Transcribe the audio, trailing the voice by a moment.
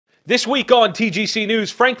This week on TGC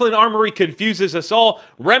News, Franklin Armory confuses us all,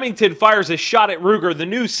 Remington fires a shot at Ruger, the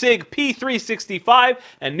new Sig P365,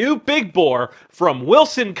 and new big bore from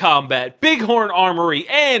Wilson Combat, Bighorn Armory,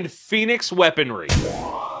 and Phoenix Weaponry.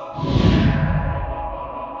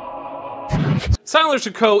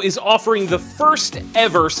 Silencer Co. is offering the first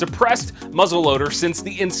ever suppressed muzzleloader since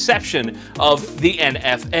the inception of the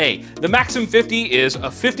NFA. The Maxim 50 is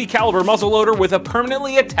a 50 caliber muzzleloader with a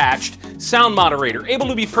permanently attached sound moderator, able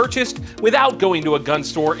to be purchased without going to a gun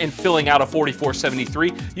store and filling out a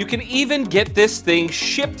 4473. You can even get this thing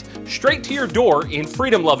shipped straight to your door in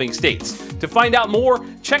freedom-loving states. To find out more,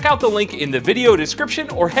 check out the link in the video description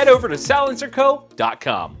or head over to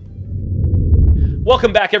silencerco.com.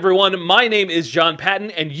 Welcome back, everyone. My name is Jon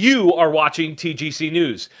Patton, and you are watching TGC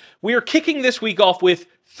News. We are kicking this week off with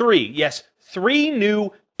three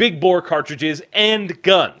new big bore cartridges and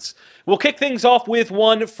guns. We'll kick things off with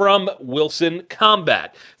one from Wilson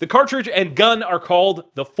Combat. The cartridge and gun are called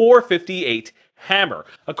the 458 Hamr.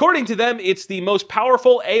 According to them, it's the most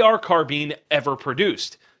powerful AR carbine ever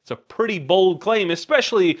produced. It's a pretty bold claim,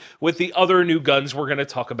 especially with the other new guns we're going to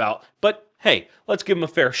talk about, but hey, let's give them a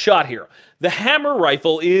fair shot here. The Hamr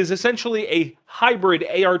rifle is essentially a hybrid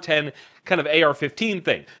AR-10 kind of AR-15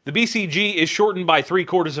 thing. The BCG is shortened by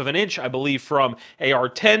 3/4 of an inch, I believe, from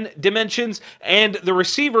AR-10 dimensions, and the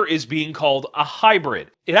receiver is being called a hybrid.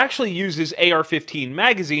 It actually uses AR-15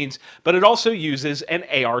 magazines, but it also uses an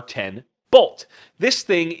AR-10 bolt. This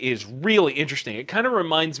thing is really interesting. It kind of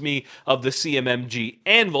reminds me of the CMMG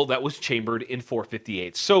anvil that was chambered in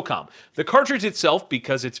 458 SOCOM. The cartridge itself,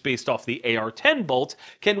 because it's based off the AR-10 bolt,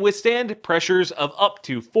 can withstand pressures of up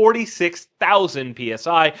to 46,000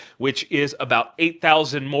 psi, which is about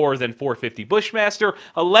 8,000 more than 450 Bushmaster,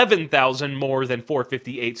 11,000 more than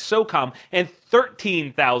 458 SOCOM, and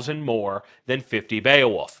 13,000 more than 50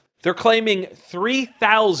 Beowulf. They're claiming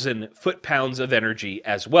 3,000 foot-pounds of energy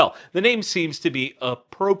as well. The name seems to be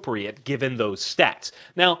appropriate given those stats.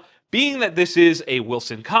 Now, being that this is a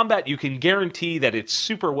Wilson Combat, you can guarantee that it's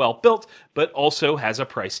super well built, but also has a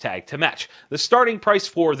price tag to match. The starting price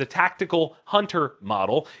for the Tactical Hunter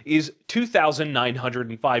model is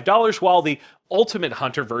 $2,905, while the Ultimate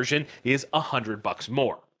Hunter version is $100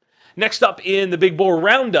 more. Next up in the Big Bore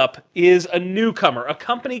Roundup is a newcomer, a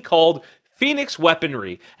company called Phoenix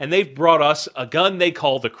Weaponry, and they've brought us a gun they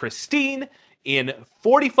call the Christine in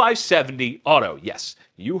 4570 Auto. Yes,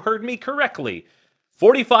 you heard me correctly.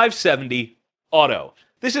 4570 Auto.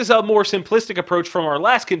 This is a more simplistic approach from our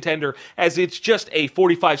last contender, as it's just a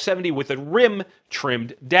 4570 with a rim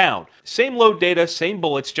trimmed down. Same load data, same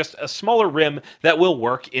bullets, just a smaller rim that will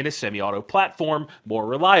work in a semi-auto platform more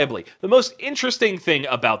reliably. The most interesting thing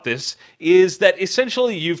about this is that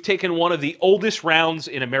essentially you've taken one of the oldest rounds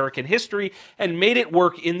in American history and made it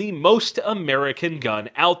work in the most American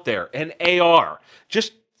gun out there, an AR.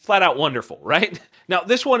 Just flat out wonderful, right? Now,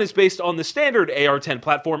 this one is based on the standard AR-10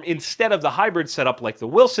 platform instead of the hybrid setup like the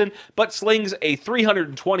Wilson, but slings a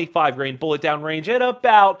 325 grain bullet down range at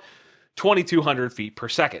about 2,200 feet per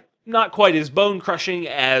second. Not quite as bone-crushing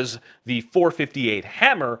as the 458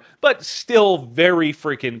 Hamr, but still very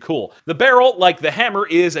freaking cool. The barrel, like the Hamr,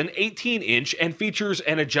 is an 18-inch and features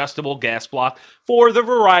an adjustable gas block for the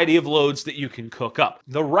variety of loads that you can cook up.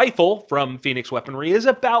 The rifle from Phoenix Weaponry is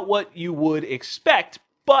about what you would expect,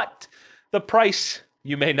 but the price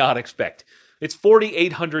you may not expect. It's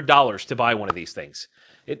 $4,800 to buy one of these things.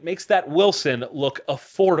 It makes that Wilson look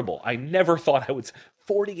affordable. I never thought I would.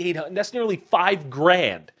 $4,800. That's nearly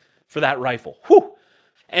 $5,000 for that rifle. Whew!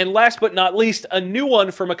 And last but not least, a new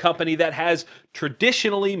one from a company that has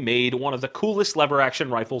traditionally made one of the coolest lever-action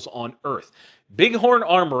rifles on Earth. Bighorn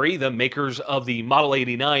Armory, the makers of the Model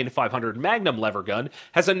 89 500 Magnum lever gun,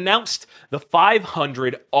 has announced the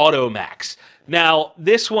 500 AutoMax. Now,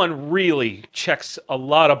 this one really checks a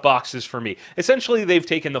lot of boxes for me. Essentially, they've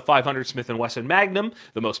taken the 500 Smith & Wesson Magnum,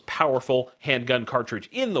 the most powerful handgun cartridge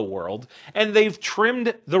in the world, and they've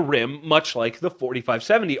trimmed the rim much like the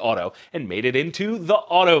 4570 Auto and made it into the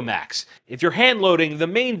AutoMax. If you're hand loading, the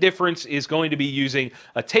main difference is going to be using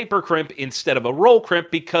a taper crimp instead of a roll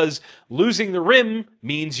crimp, because losing the rim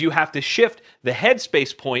means you have to shift the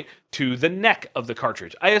headspace point to the neck of the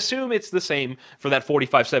cartridge. I assume it's the same for that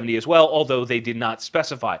 4570 as well, although they did not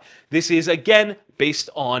specify. This is, again, based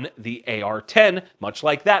on the AR-10, much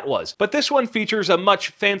like that was. But this one features a much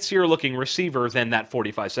fancier looking receiver than that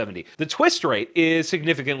 4570. The twist rate is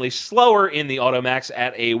significantly slower in the AutoMax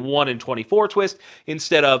at a 1 in 24 twist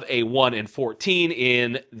instead of a 1 in 14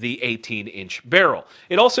 in the 18-inch barrel.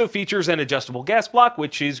 It also features an adjustable gas block,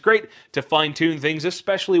 which is great to fine-tune things,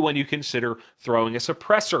 especially when you consider throwing a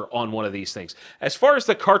suppressor on one of these things. As far as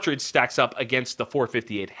the cartridge stacks up against the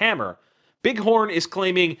 458 Hamr, Bighorn is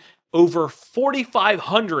claiming over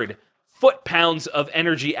 4,500 foot-pounds of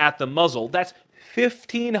energy at the muzzle. That's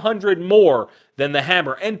 1,500 more than the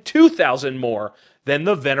Hamr and 2,000 more than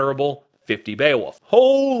the venerable 50 Beowulf.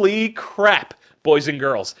 Holy crap, boys and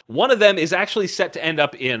girls. One of them is actually set to end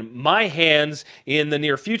up in my hands in the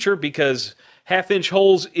near future because half-inch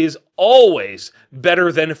holes is always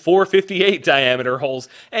better than 458 diameter holes.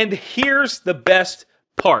 And here's the best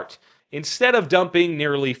part. Instead of dumping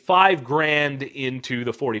nearly $5,000 into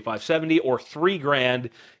the 4570 or $3,000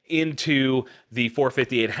 into the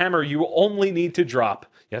 458 Hamr, you only need to drop,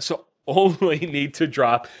 only need to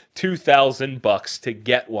drop $2,000 to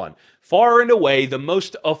get one. Far and away the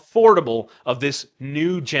most affordable of this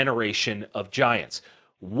new generation of giants.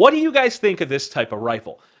 What do you guys think of this type of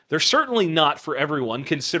rifle? They're certainly not for everyone,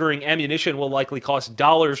 considering ammunition will likely cost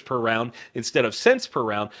dollars per round instead of cents per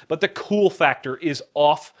round, but the cool factor is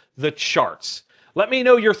off the charts. Let me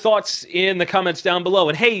know your thoughts in the comments down below.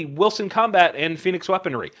 And hey, Wilson Combat and Phoenix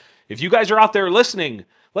Weaponry, if you guys are out there listening,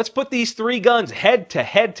 let's put these three guns head to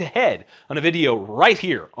head to head on a video right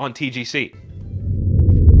here on TGC.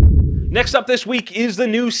 Next up this week is the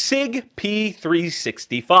new Sig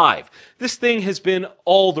P365. This thing has been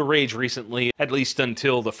all the rage recently, at least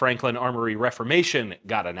until the Franklin Armory Reformation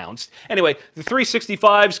got announced. Anyway, the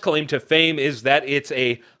 365's claim to fame is that it's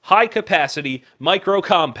a high-capacity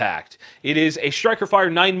micro-compact. It is a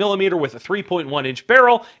striker-fire 9mm with a 3.1-inch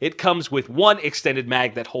barrel. It comes with one extended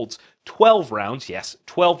mag that holds 12 rounds, yes,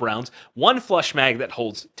 12 rounds, one flush mag that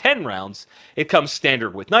holds 10 rounds. It comes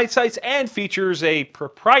standard with night sights and features a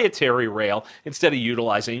proprietary rail instead of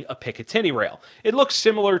utilizing a Picatinny rail. It looks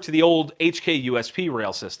similar to the old HK USP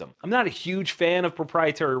rail system. I'm not a huge fan of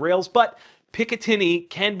proprietary rails, but Picatinny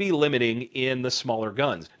can be limiting in the smaller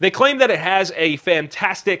guns. They claim that it has a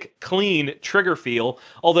fantastic, clean trigger feel,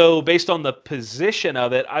 although based on the position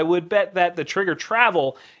of it, I would bet that the trigger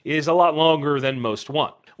travel is a lot longer than most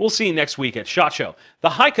want. We'll see next week at SHOT Show. The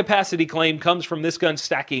high-capacity claim comes from this gun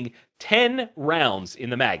stacking 10 rounds in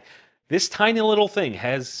the mag. This tiny little thing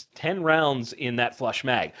has 10 rounds in that flush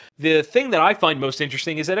mag. The thing that I find most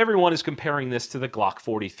interesting is that everyone is comparing this to the Glock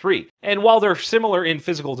 43. And while they're similar in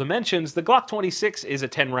physical dimensions, the Glock 26 is a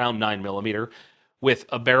 10-round 9mm with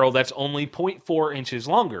a barrel that's only 0.4 inches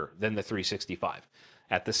longer than the 365.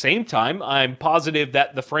 At the same time, I'm positive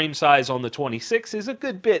that the frame size on the 26 is a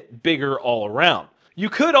good bit bigger all around. You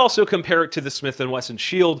could also compare it to the Smith & Wesson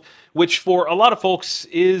Shield, which for a lot of folks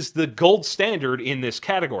is the gold standard in this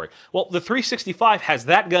category. Well, the 365 has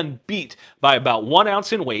that gun beat by about 1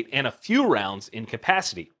 ounce in weight and a few rounds in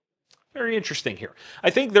capacity. Very interesting here. I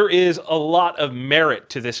think there is a lot of merit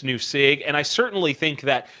to this new SIG, and I certainly think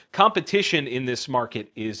that competition in this market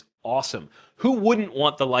is awesome. Who wouldn't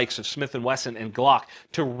want the likes of Smith & Wesson and Glock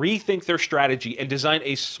to rethink their strategy and design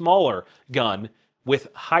a smaller gun with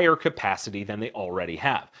higher capacity than they already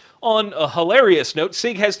have? On a hilarious note,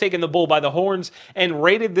 SIG has taken the bull by the horns and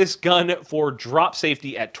rated this gun for drop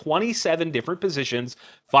safety at 27 different positions,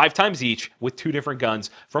 5 times each, with 2 different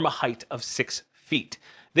guns from a height of 6 feet.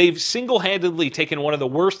 They've single-handedly taken one of the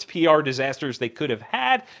worst PR disasters they could have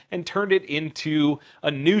had and turned it into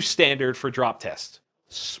a new standard for drop tests.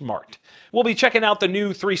 Smart. We'll be checking out the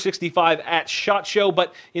new 365 at SHOT Show,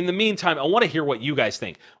 but in the meantime, I want to hear what you guys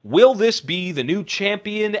think. Will this be the new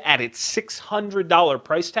champion at its $600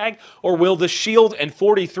 price tag, or will the Shield and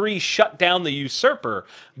 43 shut down the usurper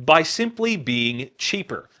by simply being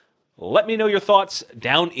cheaper? Let me know your thoughts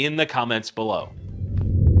down in the comments below.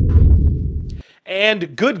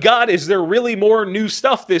 And good God, is there really more new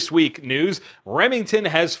stuff this week? News: Remington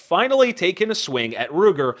has finally taken a swing at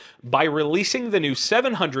Ruger by releasing the new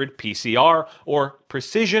 700 PCR, or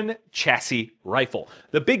Precision Chassis Rifle.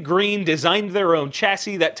 The Big Green designed their own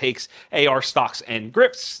chassis that takes AR stocks and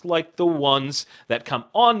grips like the ones that come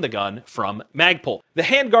on the gun from Magpul. The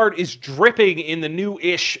handguard is dripping in the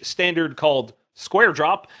new-ish standard called Square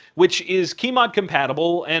Drop, which is keymod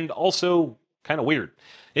compatible and also kind of weird.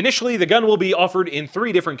 Initially, the gun will be offered in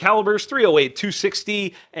 3 different calibers: .308,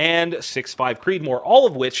 .260, and .65 Creedmoor, all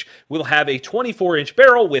of which will have a 24-inch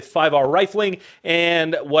barrel with 5R rifling,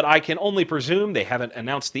 and what I can only presume, they haven't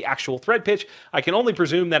announced the actual thread pitch, I can only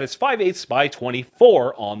presume that it's 5/8 by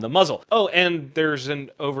 24 on the muzzle. Oh, and there's an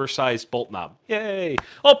oversized bolt knob. Yay!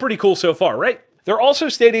 All pretty cool so far, right? They're also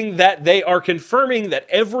stating that they are confirming that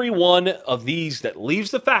every one of these that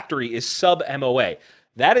leaves the factory is sub-MOA.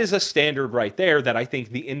 That is a standard right there that I think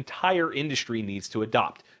the entire industry needs to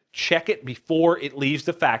adopt. check it before it leaves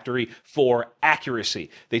the factory for accuracy.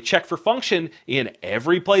 They check for function in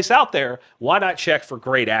every place out there. Why not check for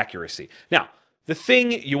great accuracy? Now, the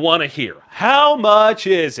thing you want to hear, how much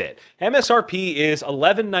is it? MSRP is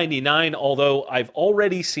 $11.99, although I've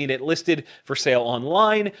already seen it listed for sale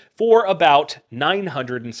online for about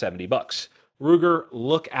 $970. Ruger,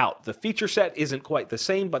 look out. The feature set isn't quite the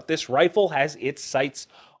same, but this rifle has its sights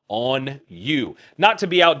on you. Not to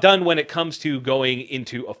be outdone when it comes to going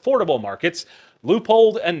into affordable markets,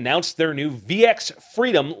 Leupold announced their new VX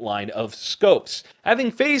Freedom line of scopes.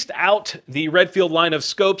 Having phased out the Redfield line of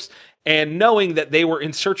scopes and knowing that they were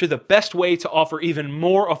in search of the best way to offer even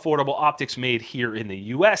more affordable optics made here in the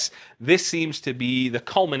US, this seems to be the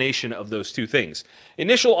culmination of those two things.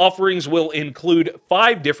 Initial offerings will include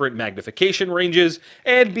 5 different magnification ranges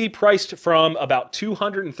and be priced from about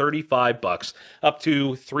 $235 up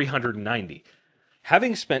to $390.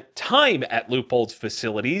 Having spent time at Leupold's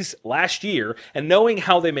facilities last year and knowing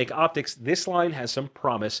how they make optics, this line has some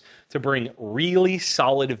promise to bring really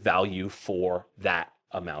solid value for that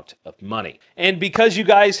amount of money. And because you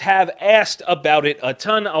guys have asked about it a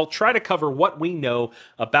ton, I'll try to cover what we know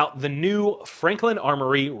about the new Franklin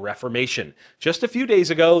Armory Reformation. Just a few days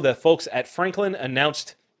ago, the folks at Franklin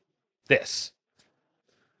announced this.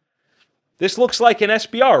 This looks like an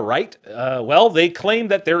SBR, right? Well, they claim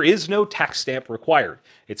that there is no tax stamp required.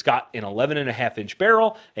 It's got an 11.5-inch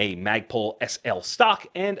barrel, a Magpul SL stock,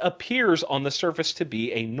 and appears on the surface to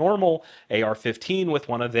be a normal AR-15 with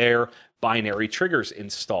one of their binary triggers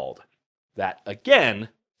installed. That, again,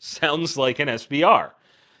 sounds like an SBR.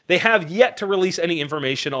 They have yet to release any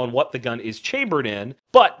information on what the gun is chambered in,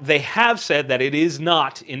 but they have said that it is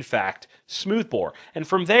not, in fact, smoothbore. And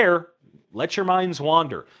from there, let your minds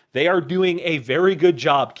wander. They are doing a very good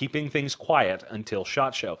job keeping things quiet until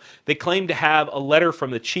SHOT Show. They claim to have a letter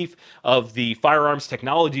from the chief of the Firearms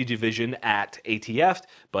Technology Division at ATF,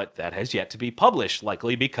 but that has yet to be published,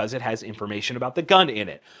 likely because it has information about the gun in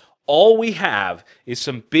it. All we have is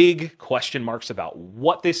some big question marks about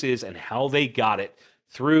what this is and how they got it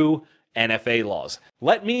through NFA laws.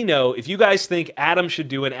 Let me know if you guys think Adam should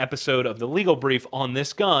do an episode of the Legal Brief on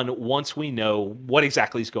this gun once we know what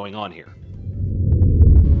exactly is going on here.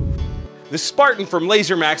 The Spartan from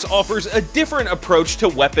LaserMax offers a different approach to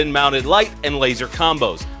weapon-mounted light and laser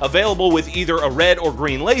combos. Available with either a red or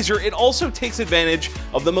green laser, it also takes advantage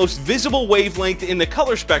of the most visible wavelength in the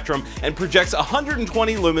color spectrum and projects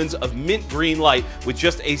 120 lumens of mint green light with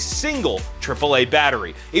just a single AAA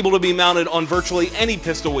battery. Able to be mounted on virtually any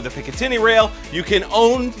pistol with a Picatinny rail, you can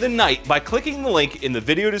own the night by clicking the link in the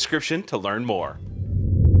video description to learn more.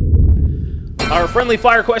 Our friendly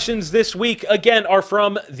fire questions this week, again, are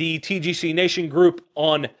from the TGC Nation group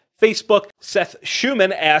on Facebook. Seth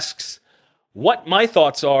Schumann asks what my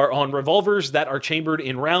thoughts are on revolvers that are chambered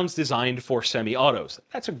in rounds designed for semi-autos.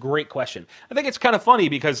 That's a great question. I think it's kind of funny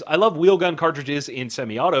because I love wheel gun cartridges in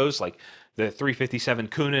semi-autos, like the 357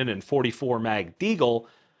 Kunin and 44 mag Deagle,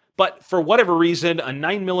 but for whatever reason, a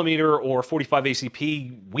 9mm or 45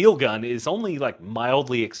 ACP wheel gun is only like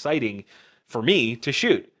mildly exciting for me to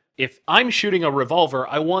shoot. If I'm shooting a revolver,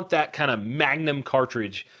 I want that kind of Magnum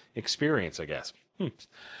cartridge experience, I guess.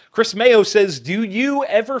 Chris Mayo says, do you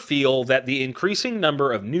ever feel that the increasing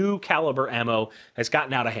number of new caliber ammo has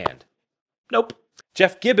gotten out of hand? Nope.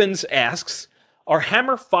 Jeff Gibbons asks, are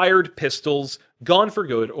hammer-fired pistols gone for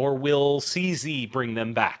good, or will CZ bring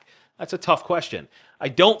them back? That's a tough question. I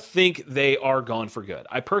don't think they are gone for good.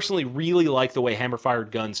 I personally really like the way hammer-fired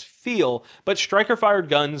guns feel, but striker-fired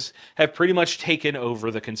guns have pretty much taken over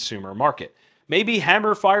the consumer market. Maybe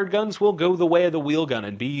hammer-fired guns will go the way of the wheel gun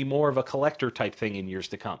and be more of a collector type thing in years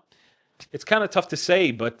to come. It's kind of tough to say,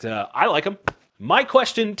 but I like them. My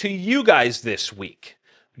question to you guys this week,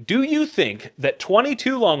 do you think that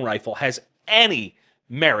 .22 long rifle has any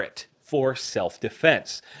merit for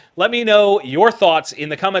self-defense? Let me know your thoughts in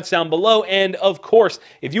the comments down below, and of course,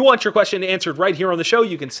 if you want your question answered right here on the show,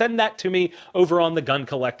 you can send that to me over on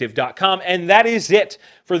theguncollective.com. And that is it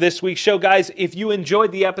for this week's show, guys. If you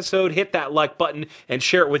enjoyed the episode, hit that like button and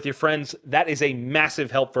share it with your friends. That is a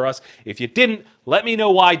massive help for us. If you didn't, let me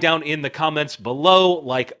know why down in the comments below,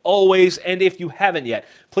 like always. And if you haven't yet,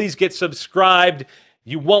 please get subscribed.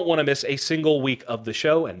 You won't want to miss a single week of the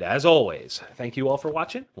show, and as always, thank you all for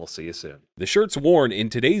watching. We'll see you soon. The shirts worn in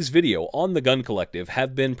today's video on the Gun Collective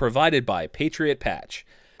have been provided by Patriot Patch.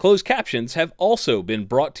 Closed captions have also been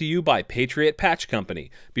brought to you by Patriot Patch Company.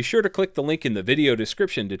 Be sure to click the link in the video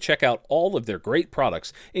description to check out all of their great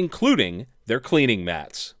products, including their cleaning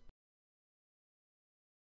mats.